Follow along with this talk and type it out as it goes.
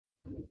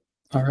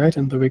All right,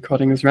 and the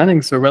recording is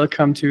running. So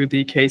welcome to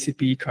the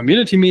KCP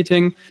community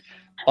meeting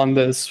on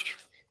this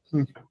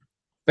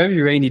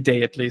very rainy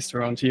day, at least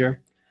around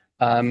here.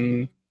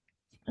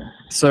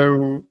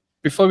 So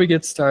before we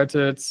get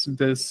started,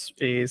 this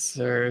is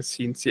a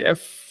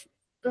CNCF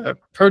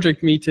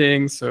project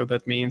meeting. So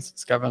that means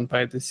it's governed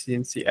by the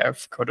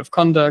CNCF Code of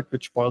Conduct,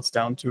 which boils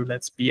down to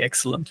let's be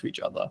excellent to each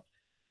other.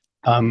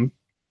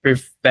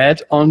 With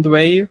that on the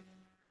way,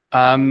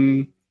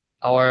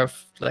 our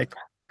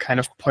kind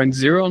of point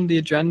zero on the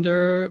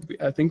agenda,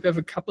 I think we have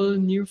a couple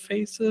new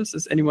faces.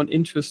 Is anyone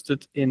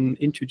interested in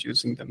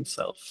introducing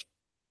themselves?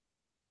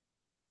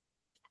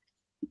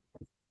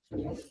 I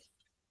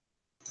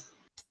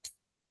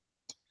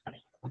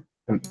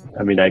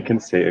mean, I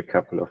can say a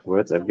couple of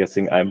words. I'm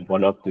guessing I'm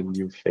one of the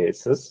new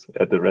faces.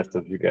 The rest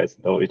of you guys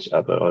know each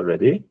other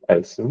already, I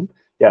assume.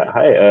 Yeah,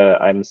 hi,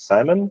 I'm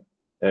Simon.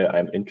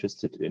 I'm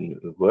interested in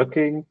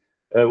working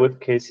with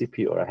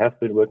KCP, or I have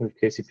been working with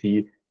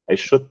KCP. I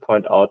should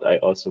point out I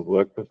also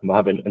work with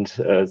Marvin and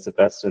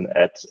Sebastian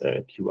at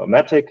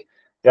QRmatic.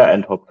 Yeah,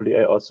 and hopefully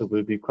I also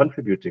will be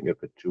contributing a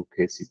bit to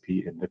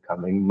KCP in the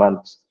coming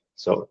months.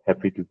 So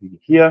happy to be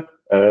here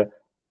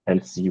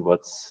and see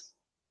what's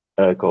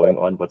going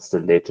on, what's the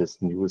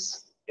latest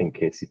news in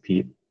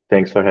KCP.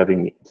 Thanks for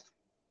having me.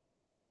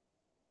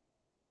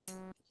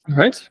 All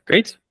right,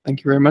 great. Thank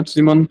you very much,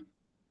 Simon.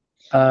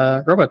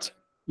 Robert,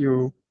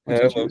 you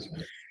want to choose?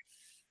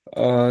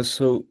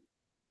 So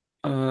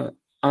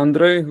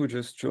Andre, who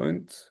just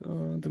joined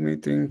the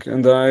meeting,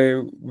 and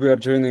we are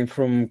joining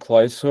from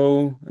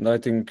Clyso, and I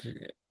think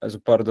as a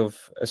part of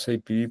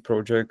SAP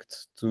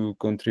project to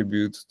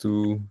contribute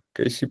to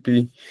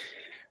KCP.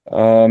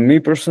 Me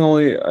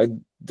personally, I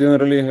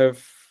didn't really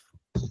have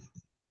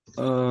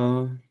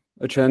a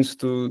chance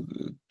to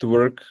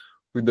work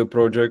with the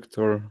project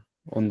or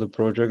on the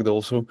project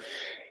also,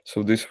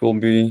 so this will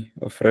be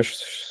a fresh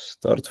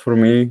start for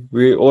me.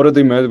 We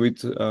already met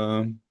with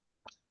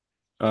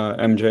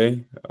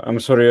MJ. I'm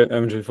sorry,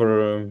 MJ,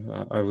 for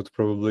I would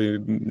probably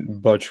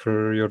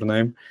butcher your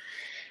name,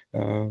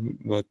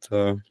 but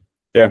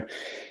yeah,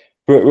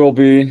 we'll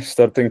be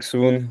starting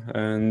soon,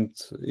 and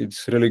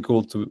it's really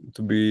cool to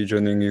be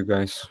joining you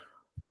guys.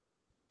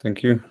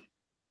 Thank you.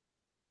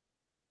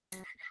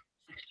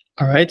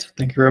 All right,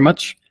 thank you very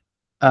much.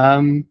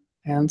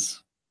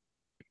 Hans.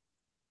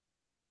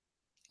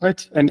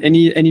 Right, and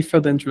any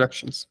further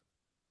introductions?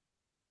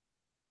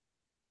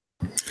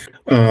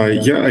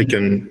 Yeah, I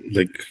can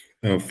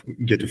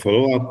get a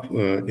follow-up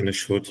in a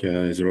short. Yeah,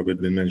 as Robert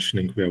been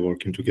mentioning, we are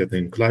working together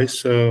in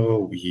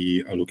Clyso.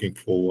 We are looking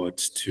forward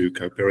to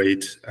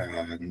cooperate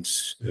and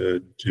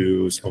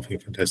do something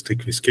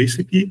fantastic with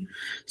KCP.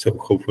 So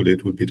hopefully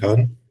it will be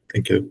done.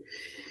 Thank you.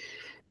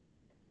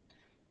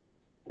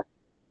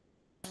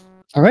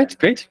 All right,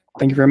 great.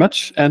 Thank you very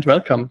much and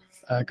welcome.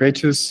 Great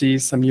to see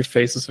some new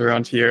faces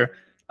around here.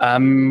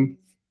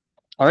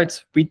 All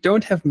right, we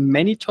don't have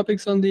many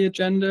topics on the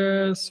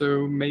agenda,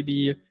 so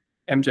maybe,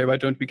 MJ, why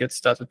don't we get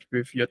started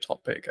with your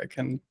topic? I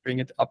can bring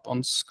it up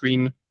on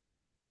screen.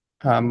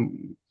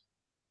 This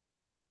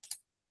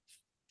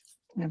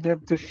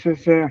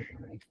is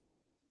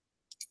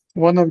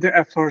one of the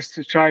efforts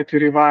to try to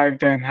revive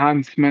the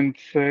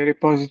enhancements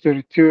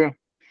repository too.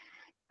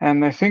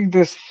 And I think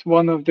this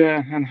one of the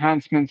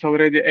enhancements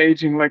already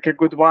aging like a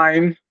good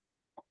wine.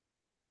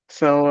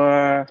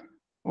 So it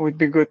would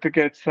be good to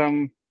get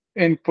some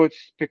inputs,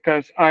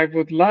 because I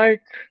would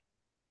like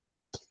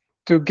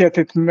to get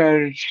it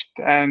merged,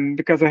 and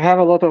because I have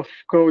a lot of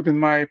code in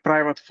my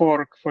private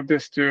fork for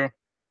this to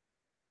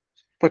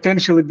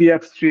potentially be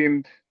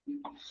upstreamed,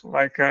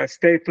 like a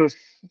status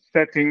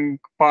setting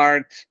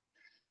part,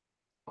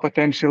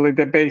 potentially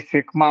the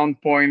basic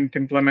mount point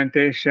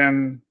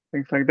implementation,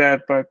 things like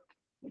that. But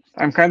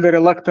I'm kind of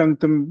reluctant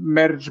to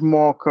merge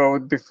more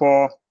code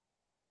before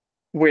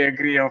we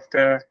agree of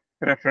the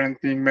reference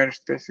being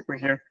merged basically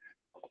here.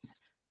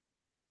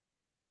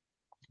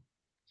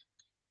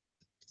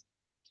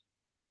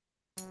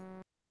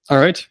 All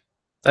right,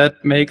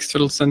 that makes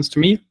total sense to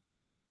me.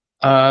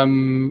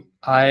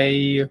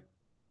 I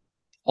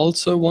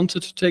also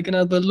wanted to take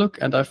another look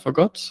and I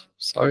forgot.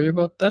 Sorry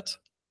about that.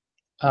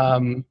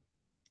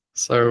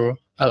 So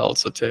I'll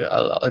also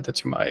I'll add it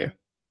to my.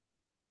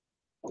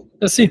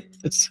 Let's see,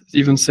 it's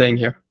even saying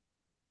here.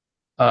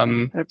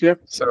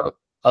 Yep. So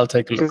I'll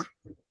take a look.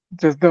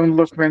 Just don't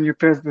look when you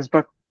press this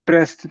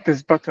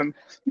button.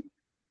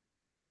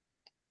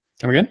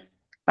 Come again?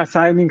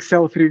 Assigning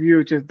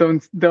self-review. Just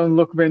don't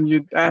look when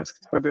you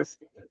asked for this.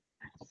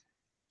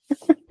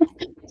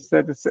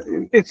 So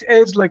it's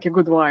aged like a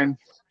good wine.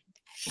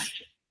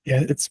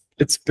 Yeah, it's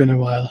been a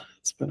while.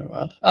 It's been a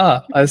while.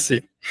 Ah, I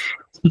see.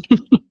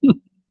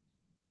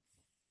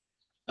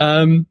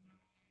 All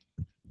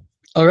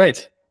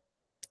right.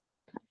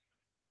 I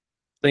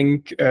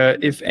think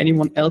if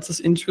anyone else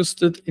is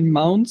interested in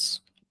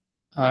mounts,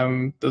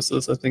 this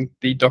is, I think,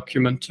 the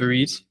document to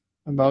read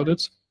about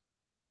it.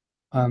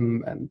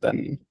 And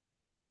then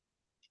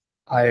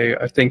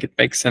I think it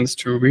makes sense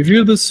to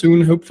review this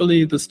soon,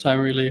 hopefully this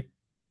time really.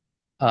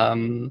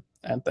 And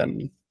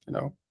then,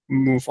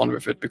 move on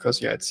with it,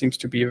 because yeah, it seems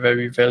to be a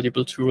very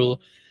valuable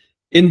tool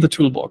in the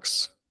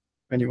toolbox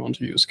when you want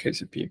to use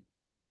KCP.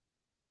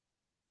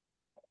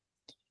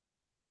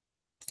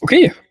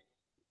 Okay,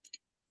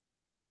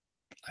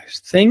 I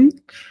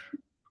think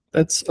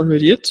that's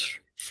already it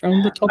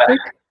from the topic.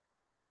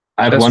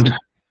 I have Yes. one.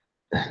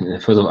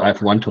 First of all, I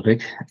have one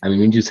topic. I mean,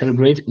 when you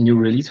celebrate new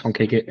release from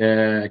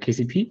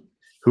KCP,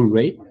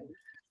 hooray!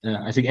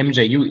 I think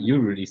MJ, you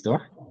released,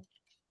 or?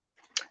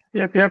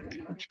 Yep.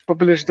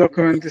 Published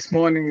document this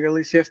morning,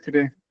 released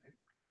yesterday,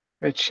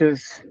 which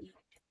is,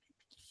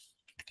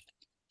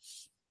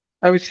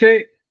 I would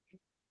say,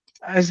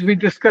 as we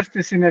discussed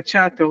this in a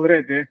chat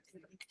already,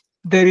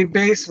 the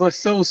rebase was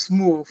so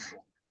smooth.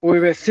 We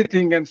were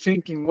sitting and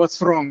thinking,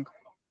 what's wrong?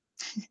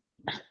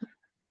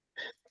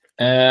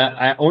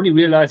 I only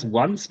realized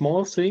one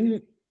small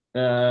thing.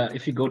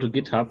 If you go to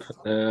GitHub,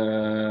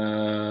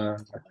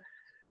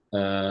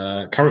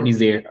 currently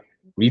the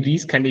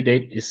release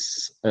candidate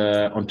is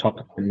on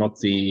top and not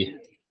the.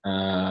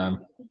 No.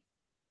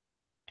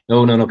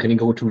 Can you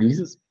go to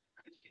releases?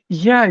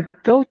 Yeah, I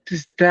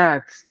noticed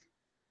that.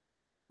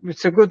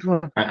 It's a good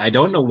one. I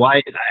don't know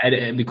why,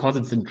 because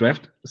it's in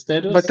draft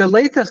status. But the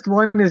latest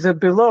one is a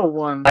below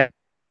one.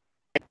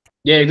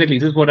 Yeah, exactly.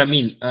 This is what I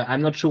mean.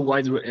 I'm not sure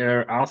why the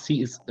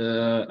RC is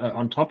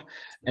on top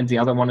and the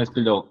other one is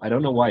below. I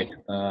don't know why.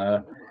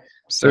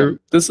 So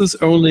this is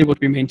only what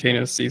we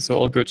maintainers see, so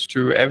all good.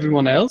 To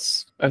everyone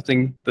else, I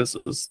think this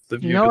is the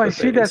view. No, that I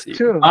see they that see.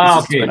 too. Ah,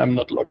 This is okay. when I'm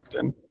not logged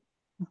in.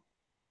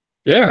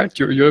 Yeah, right,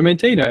 you're a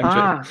maintainer,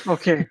 MJ.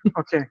 Okay.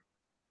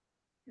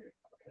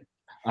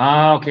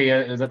 Okay,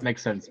 yeah, that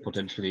makes sense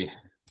potentially.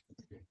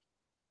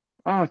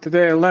 Oh,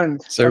 today I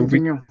learned So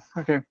something new.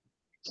 Okay.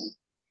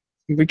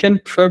 We can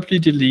probably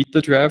delete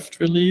the draft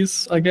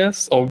release, I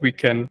guess, or we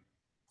can.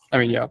 I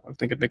mean, yeah, I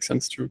think it makes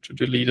sense to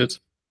delete it.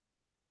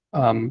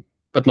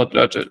 But not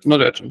urgent.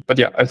 But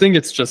yeah, I think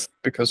it's just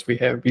because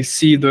we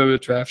see the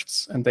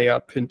drafts and they are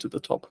pinned to the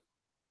top.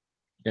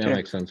 Yeah, Okay.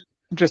 makes sense.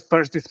 Just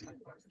purged it.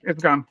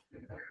 It's gone.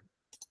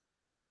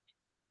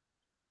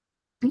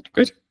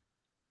 Great.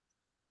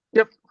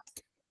 Yep.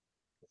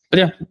 But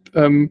yeah,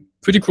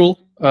 pretty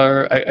cool.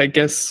 I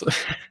guess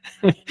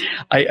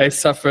I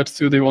suffered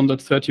through the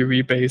 1.30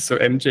 rebase, so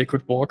MJ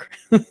could walk.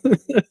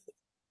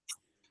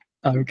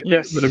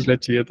 Yes. But I'm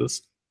glad to hear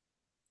this.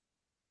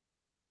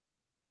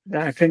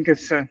 Yeah, I think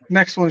it's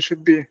next one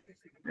should be,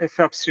 if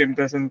upstream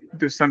doesn't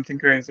do something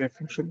crazy, I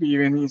think it should be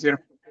even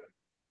easier.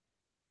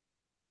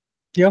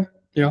 Yeah.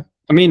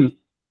 I mean,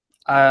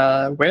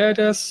 where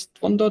does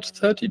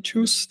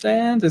 1.32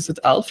 stand? Is it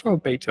alpha or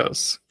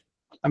betas?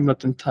 I'm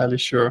not entirely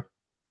sure.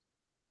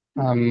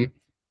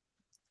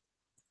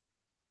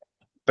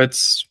 But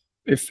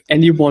if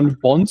anyone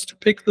wants to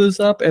pick this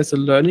up as a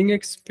learning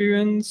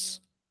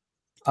experience,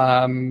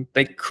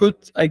 they could,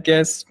 I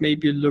guess,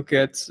 maybe look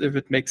at if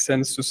it makes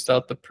sense to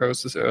start the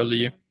process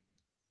early,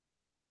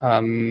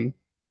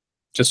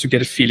 just to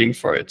get a feeling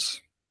for it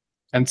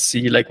and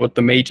see like what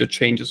the major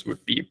changes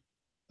would be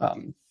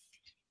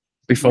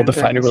before the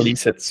final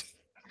release hits.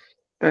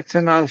 That's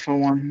an alpha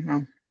one.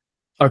 No.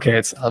 Okay,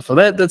 it's alpha.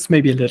 That's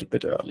maybe a little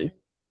bit early.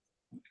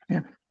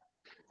 Yeah.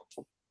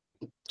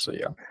 So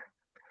yeah.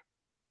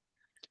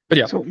 But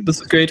yeah, So- this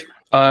is great.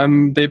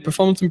 The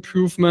performance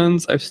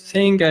improvements, I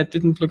think I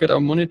didn't look at our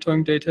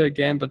monitoring data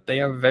again, but they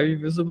are very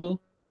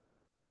visible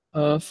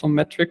from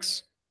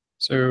metrics.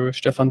 So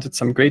Stefan did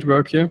some great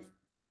work here.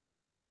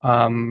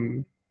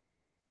 And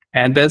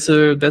there's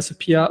a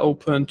PR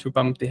open to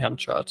bump the Helm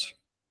chart.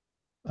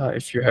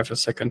 If you have a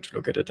second to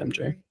look at it,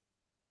 MJ.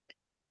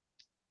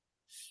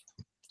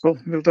 Cool.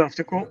 We'll do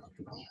after call.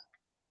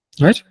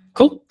 Right,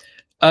 cool.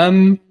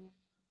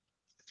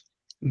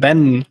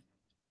 Then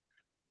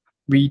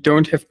we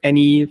don't have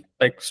any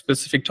like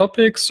specific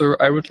topics, so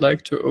I would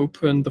like to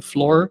open the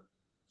floor.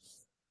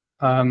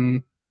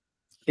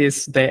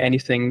 Is there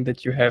anything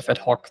that you have ad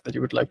hoc that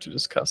you would like to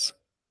discuss?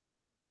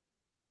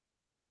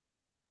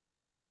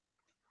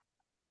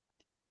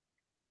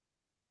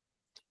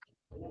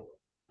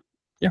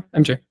 Yeah,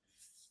 MJ.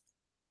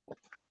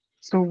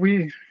 So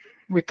we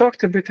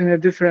talked a bit in a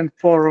different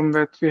forum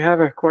that we have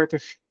quite a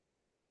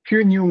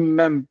few new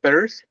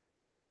members,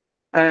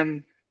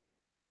 and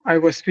I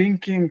was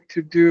thinking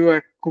to do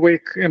a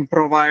quick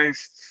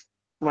improvised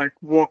like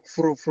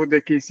walkthrough for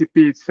the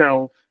KCP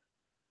itself,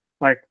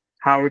 like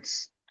how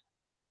it's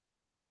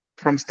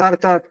from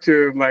startup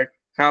to like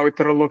how it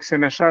looks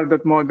in a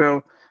sharded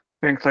model,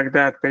 things like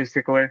that,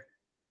 basically.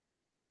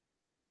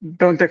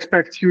 Don't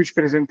expect huge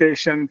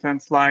presentations and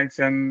slides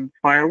and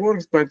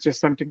fireworks, but just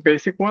something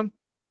basic one.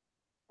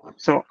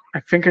 So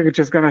I think I'm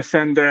just gonna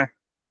send the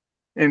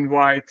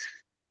invite,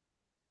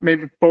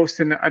 maybe post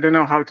in, I don't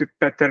know how to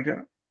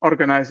better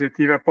organize it,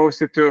 either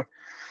post it to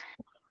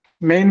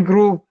main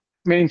group,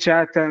 main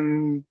chat,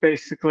 and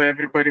basically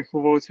everybody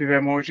who votes with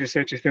emojis,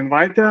 I just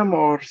invite them,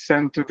 or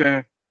send to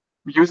the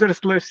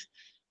users list.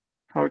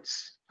 How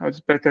it's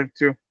better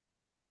to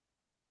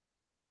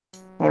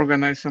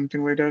organize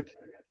something like that.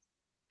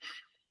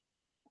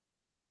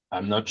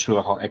 I'm not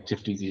sure how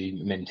actively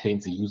the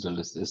maintains the user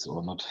list is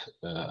or not.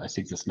 I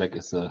think the Slack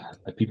is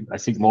I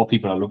think more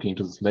people are looking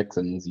into the Slack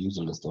than the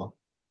user list. Or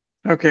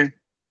Okay,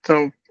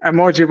 so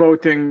emoji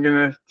voting in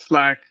a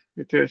Slack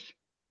it is.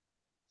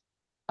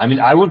 I mean,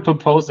 I would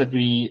propose that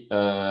we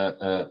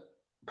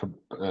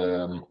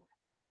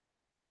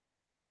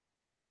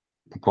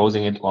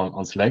proposing it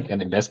on Slack,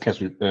 and in best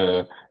case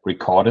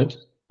record it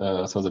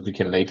so that we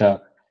can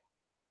later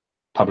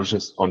publish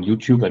this on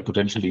YouTube and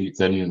potentially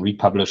then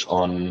republish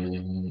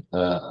on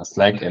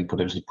Slack and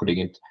potentially putting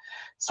it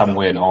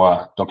somewhere in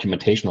our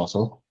documentation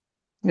also.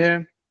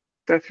 Yeah,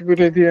 that's a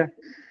good idea.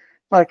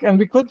 Like, and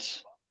we could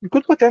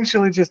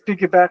potentially just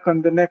piggyback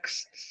on the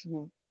next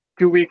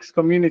 2 weeks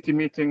community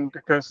meeting,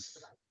 because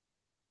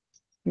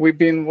we've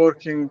been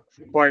working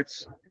quite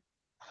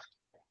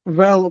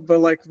well, but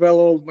like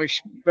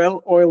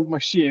well-oiled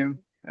machine,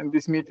 and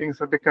these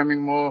meetings are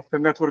becoming more of the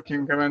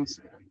networking events.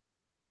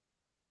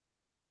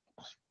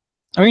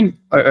 I mean,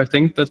 I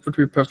think that would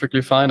be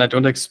perfectly fine. I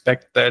don't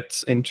expect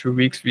that in 2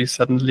 weeks we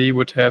suddenly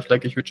would have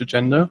like a huge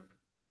agenda.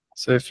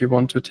 So if you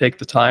want to take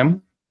the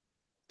time,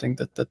 I think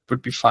that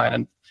would be fine.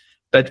 And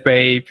that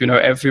way,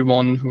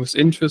 everyone who's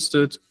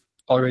interested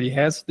already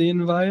has the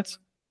invite.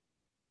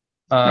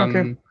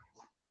 Okay.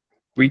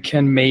 We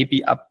can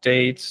maybe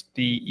update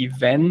the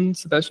event.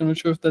 Sebastian, I'm not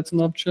sure if that's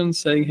an option,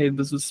 saying, hey,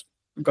 this is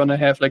gonna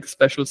have like a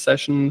special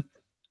session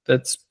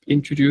that's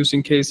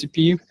introducing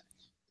KCP.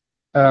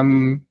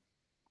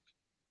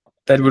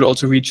 That would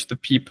also reach the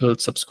people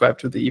subscribed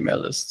to the email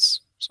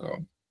lists.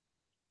 So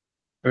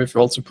if we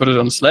also put it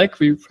on Slack,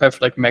 we have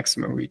like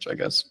maximum reach, I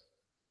guess.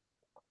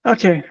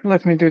 Okay,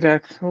 let me do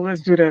that. Well, let's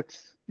do that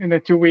in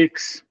the 2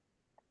 weeks.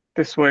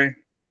 This way,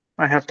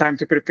 I have time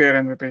to prepare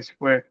and we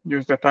basically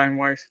use the time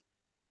wise.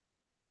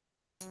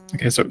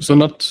 Okay, so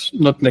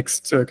not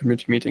next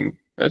community meeting,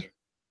 right?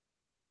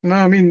 No,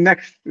 I mean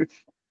next.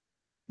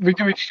 We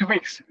do it 2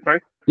 weeks,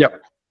 right? Yeah.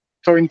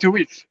 So in 2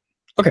 weeks.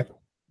 Okay.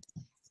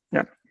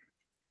 Yeah.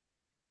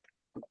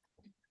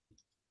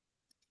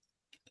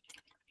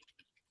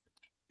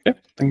 Yeah,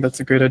 I think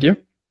that's a great idea.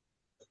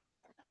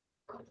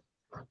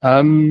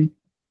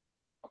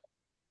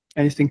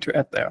 Anything to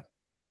add there?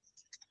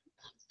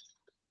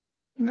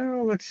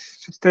 No, let's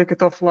just take it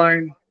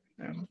offline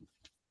and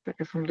take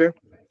it from there.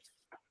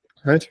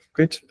 Right,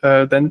 great.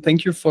 Then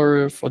thank you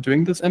for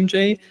doing this,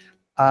 MJ.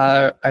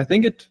 I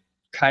think it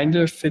kind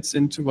of fits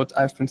into what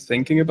I've been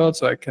thinking about,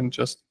 so I can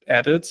just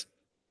add it.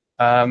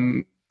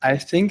 I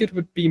think it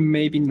would be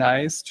maybe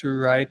nice to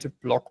write a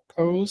blog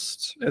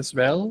post as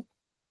well.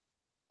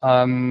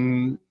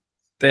 So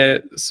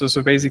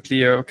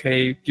basically,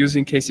 okay,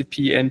 using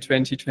KCP in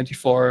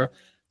 2024,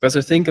 because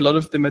I think a lot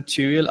of the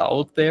material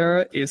out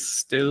there is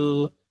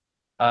still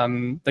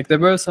like there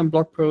were some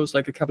blog posts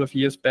like a couple of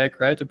years back,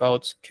 right,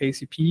 about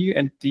KCP,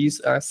 and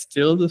these are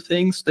still the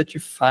things that you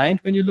find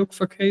when you look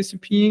for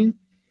KCP,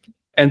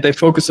 and they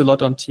focus a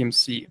lot on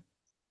TMC.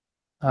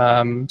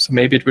 So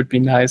maybe it would be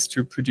nice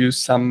to produce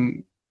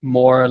some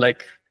more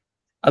like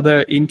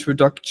other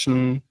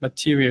introduction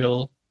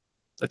material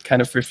that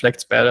kind of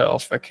reflects better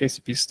of where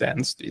KCP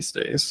stands these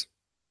days.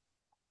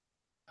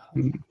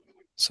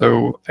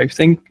 So I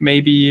think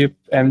maybe,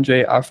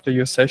 MJ, after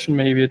your session,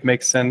 maybe it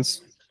makes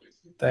sense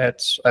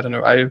that, I don't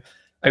know,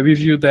 I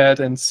review that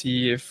and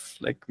see if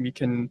like we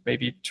can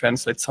maybe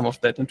translate some of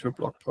that into a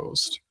blog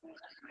post.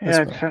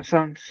 Yeah, well.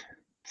 it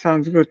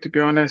sounds good, to be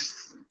honest.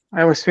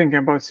 I was thinking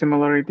about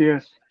similar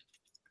ideas.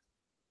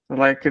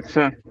 Like it's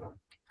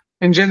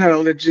in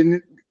general,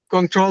 the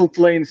control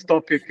planes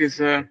topic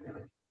is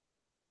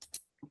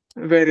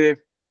very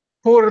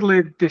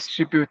poorly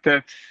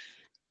distributed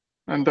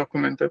and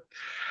documented.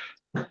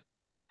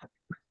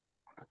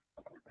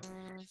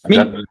 I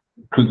mean,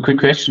 quick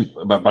question,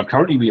 but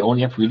currently we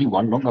only have really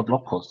one longer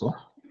blog post, or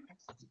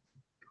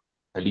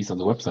at least on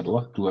the website,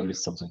 or do I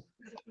miss something?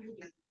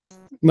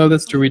 No,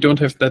 that's true. We don't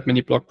have that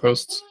many blog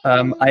posts.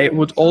 I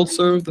would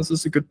also, this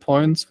is a good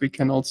point, we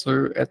can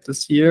also add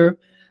this here.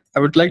 I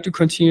would like to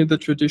continue the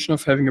tradition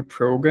of having a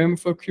program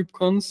for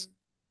KubeCons.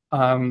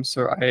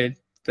 So I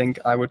think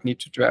I would need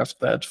to draft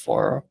that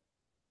for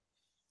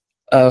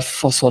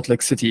Salt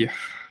Lake City,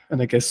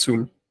 and I guess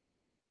soon,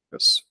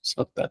 because it's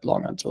not that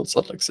long until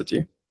Salt Lake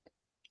City.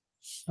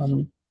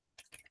 A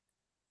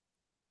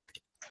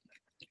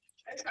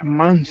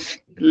month,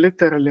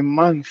 literally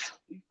month.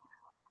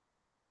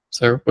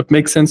 So it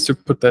makes sense to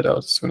put that out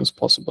as soon as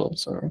possible.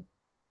 So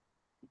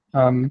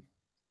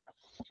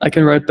I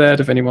can write that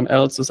if anyone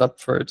else is up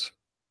for it.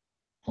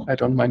 I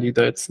don't mind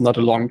either. It's not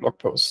a long blog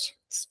post.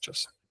 It's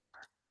just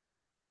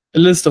a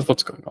list of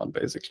what's going on,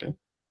 basically.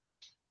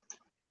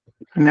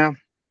 Now,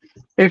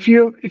 if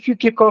you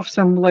kick off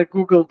some like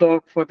Google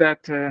Doc for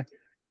that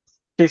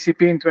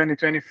KCP in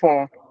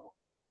 2024,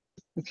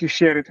 if you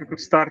share it, we could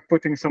start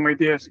putting some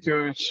ideas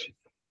to which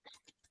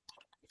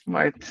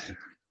might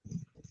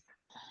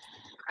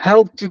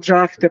help to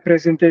draft the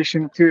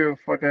presentation too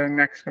for the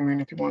next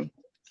community one.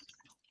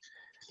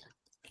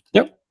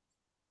 Yep,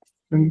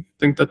 I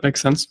think that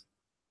makes sense.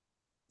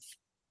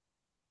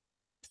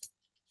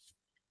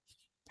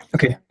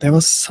 Okay, there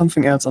was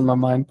something else on my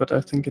mind, but I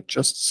think it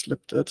just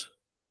slipped it.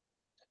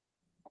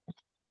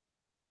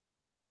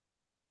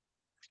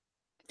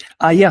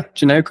 Yeah,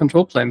 generic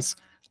control planes.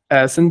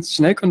 Since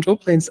generic control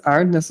planes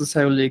aren't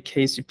necessarily a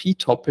KCP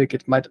topic,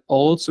 it might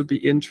also be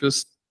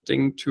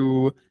interesting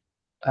to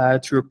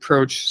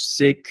approach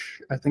Zig.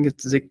 I think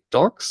it's Zig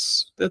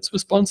Docs that's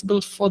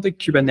responsible for the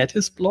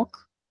Kubernetes block,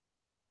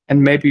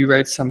 and maybe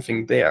write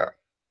something there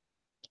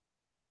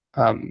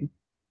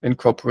in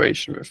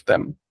cooperation with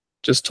them.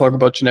 Just talk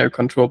about generic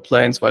control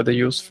planes, why they're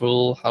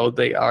useful, how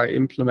they are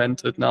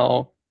implemented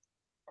now.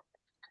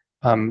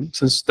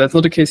 Since that's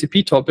not a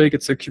KCP topic,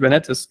 it's a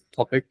Kubernetes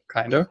topic,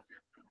 kind of.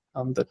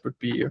 That would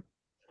be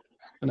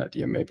an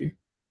idea, maybe.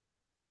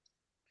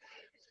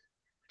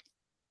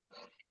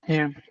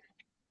 Yeah.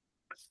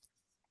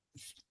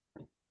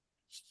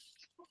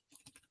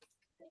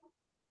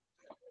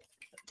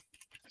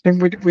 I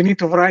think we need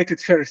to write it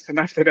first, and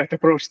after that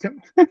approach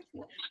them.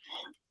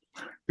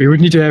 We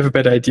would need to have a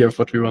better idea of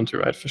what we want to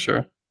write, for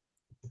sure.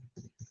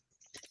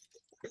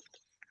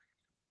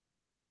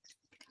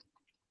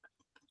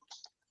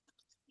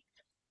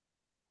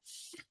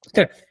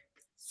 Okay.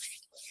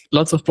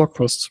 Lots of blog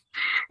posts.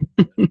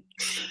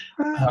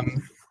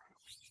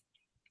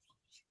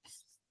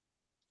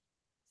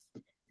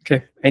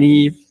 Okay.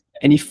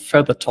 Any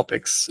further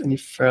topics? Any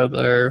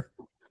further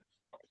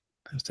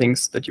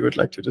things that you would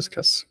like to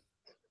discuss?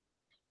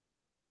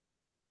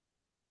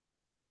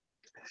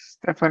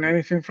 Stefan,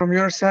 anything from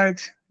your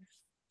side?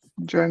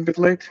 Joined a bit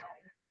late.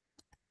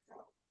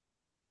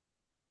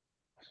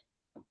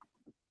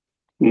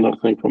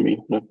 Nothing for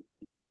me. No.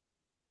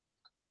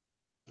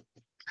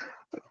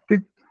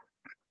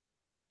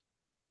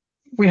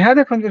 We had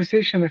a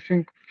conversation, I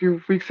think, a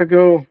few weeks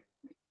ago,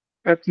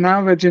 that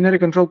now the generic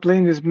control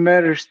plane is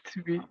merged.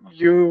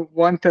 You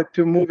wanted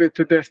to move it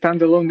to the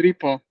standalone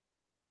repo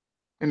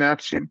in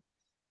AppStream.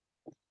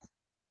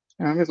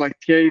 It's like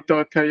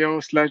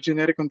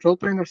ta.io/generic control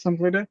plane or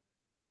something like that.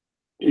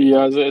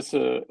 Yeah, there's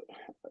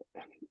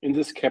in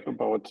this cap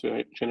about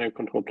generic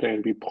control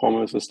plane, we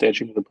promise a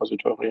staging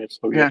repository,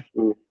 so we have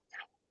to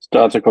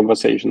start a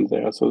conversation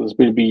there. So this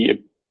will be a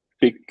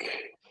big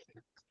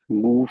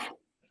move,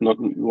 not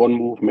one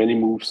move, many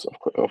moves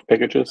of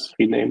packages,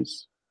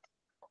 renames.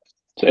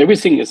 So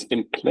everything is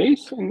in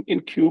place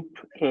in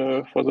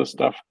Kube for the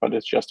stuff, but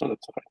it's just not at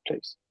the right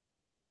place.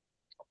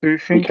 Do you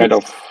think we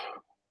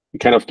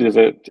kind of did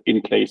it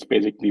in place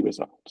basically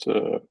without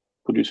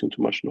producing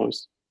too much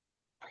noise.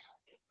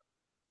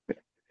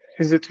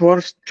 Is it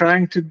worth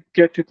trying to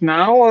get it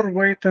now, or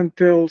wait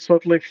until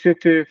Salt Lake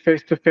City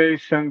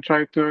face-to-face and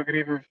try to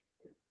agree with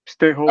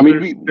stakeholders? I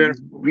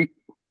mean,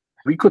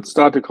 we could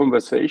start a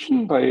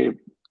conversation by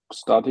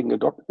starting a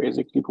doc,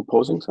 basically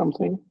proposing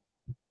something.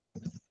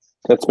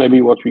 That's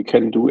maybe what we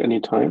can do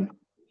anytime.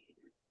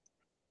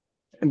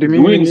 And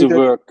doing the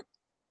work,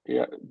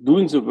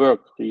 doing the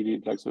work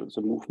really, like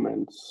the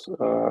movements.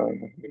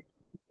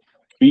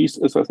 Greece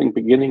is, I think,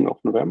 beginning of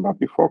November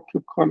before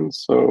KubeCon,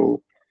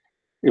 so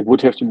it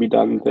would have to be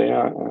done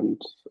there, and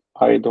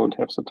I don't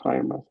have the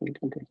time, I think,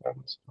 until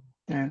then.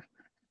 Yeah,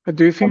 but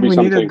do you think we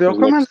need a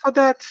document for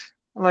that?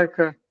 Like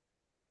I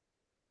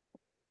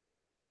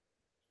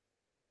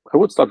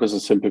would start with a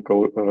simple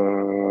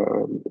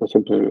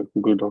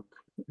Google Doc.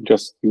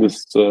 Just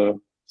list the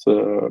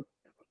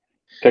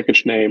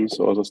package names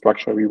or the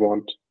structure we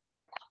want.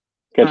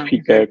 Get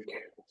feedback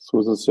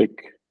through the SIG.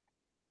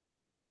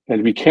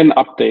 And we can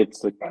update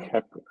the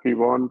cap if we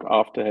want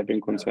after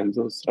having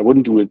consensus. I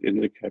wouldn't do it in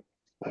the cap.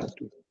 I have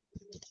to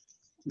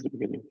in the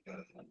beginning.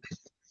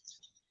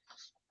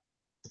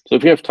 So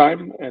if you have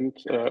time and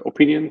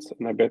opinions,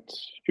 and I bet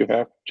you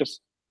have,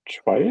 just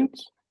try it.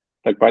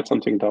 Like write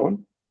something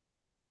down.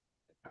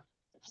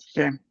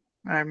 Yeah,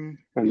 I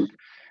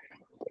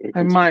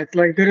might.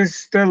 Like there is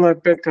still a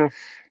bit of,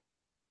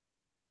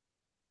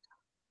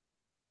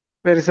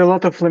 there is a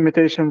lot of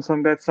limitations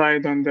on that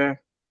side, on the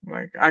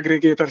like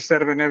aggregator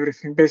server and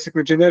everything.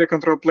 Basically, generic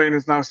control plane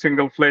is now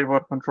single flavor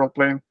control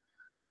plane.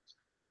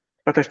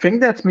 But I think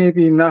that's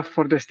maybe enough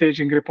for the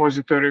staging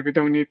repository. We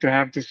don't need to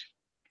have this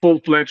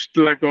full-fledged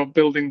Lego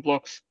building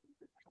blocks.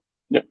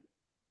 Yeah.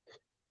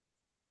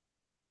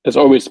 There's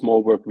always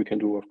more work we can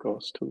do, of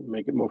course, to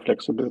make it more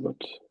flexible,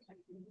 but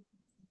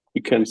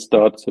we can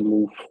start the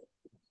move,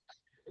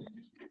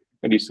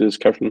 at least the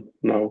discussion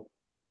now.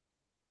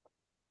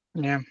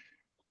 Yeah.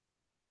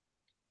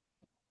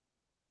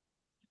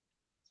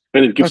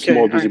 And it gives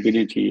more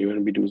visibility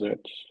when we do that.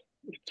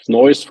 It's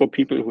noise for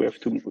people who have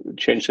to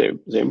change their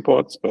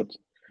imports, but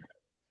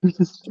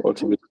it's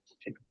also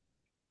visibility.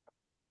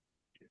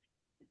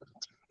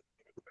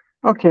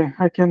 Okay,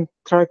 I can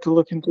try to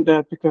look into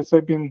that because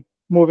I've been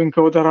moving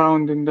code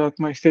around in that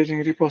my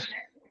staging repos.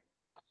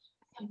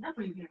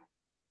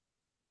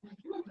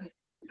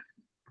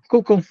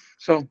 Cool.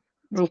 So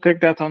we'll take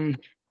that on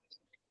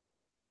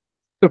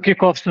to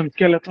kick off some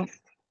skeleton.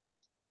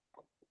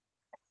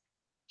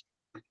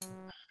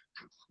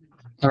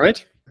 All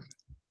right.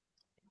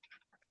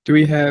 Do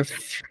we have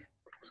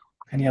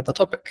any other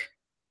topic?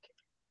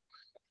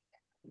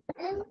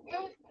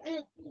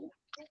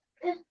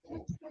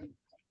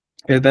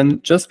 Okay,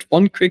 then just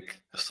one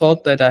quick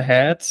thought that I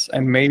had,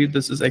 and maybe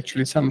this is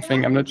actually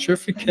something, I'm not sure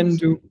if we can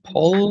do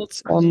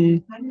polls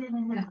on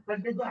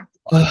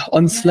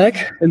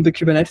Slack, in the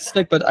Kubernetes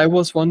Slack, but I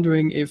was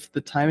wondering if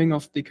the timing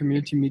of the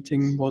community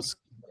meeting was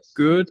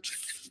good,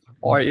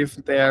 or if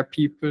there are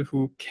people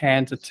who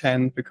can't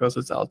attend because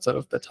it's outside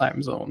of the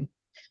time zone.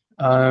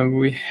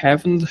 We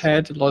haven't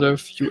had a lot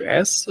of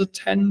US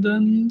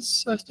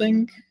attendance, I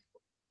think.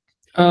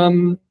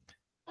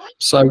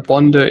 So I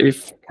wonder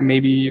if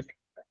maybe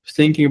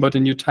thinking about a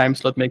new time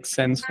slot makes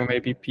sense for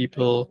maybe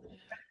people,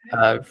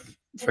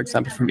 for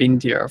example, from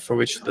India, for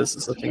which this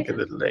is, I think, a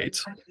little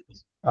late.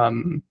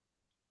 I'm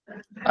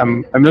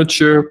not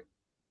sure.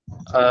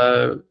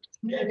 I'll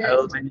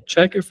maybe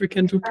check if we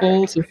can do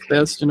polls, if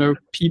there's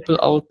people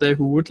out there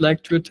who would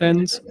like to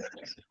attend,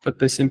 but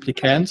they simply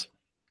can't.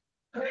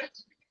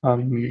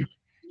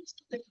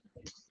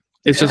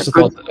 It's just a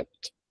thought.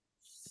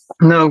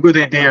 No, good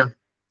idea.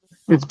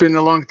 It's been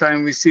a long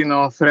time we've seen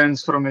our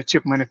friends from a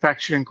chip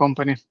manufacturing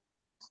company.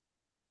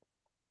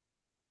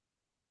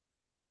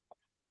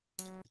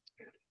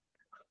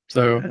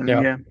 So,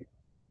 yeah.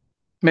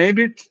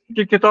 Maybe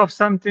kick it off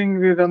something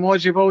with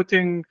emoji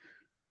voting,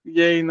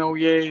 yay, no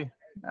yay.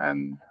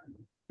 And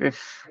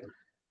if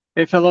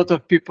a lot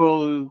of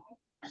people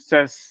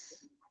says,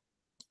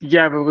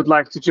 yeah, we would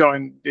like to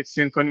join, it's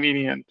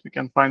inconvenient, we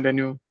can find a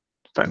new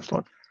time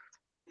slot.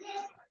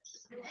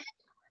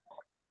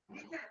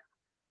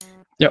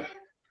 Yep.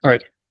 All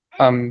right.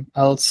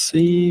 I'll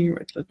see.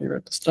 Wait, let me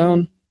write this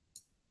down.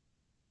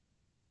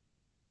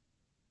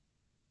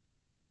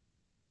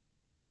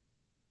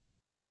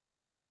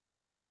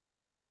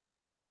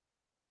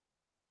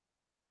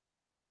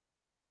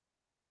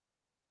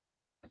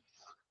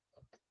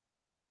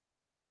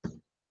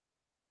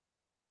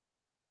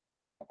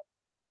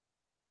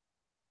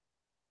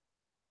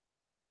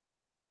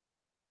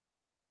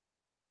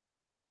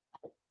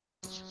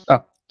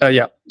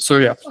 Yeah. So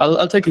yeah,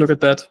 I'll take a look at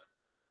that.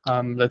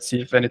 Let's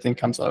see if anything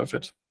comes out of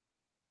it,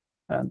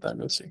 and then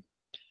we'll see.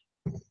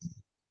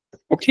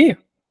 Okay.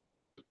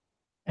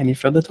 Any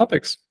further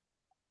topics?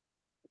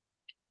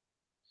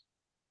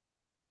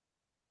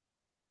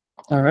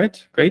 All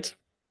right, great.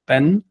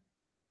 Ben,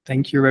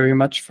 thank you very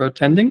much for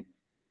attending,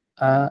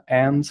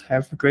 and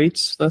have a great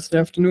Thursday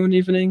afternoon,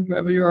 evening,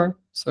 wherever you are.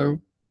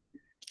 So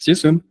see you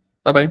soon.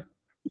 Bye-bye.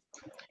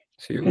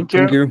 See you. Thank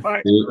Thank you. you.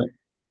 Bye. Yeah.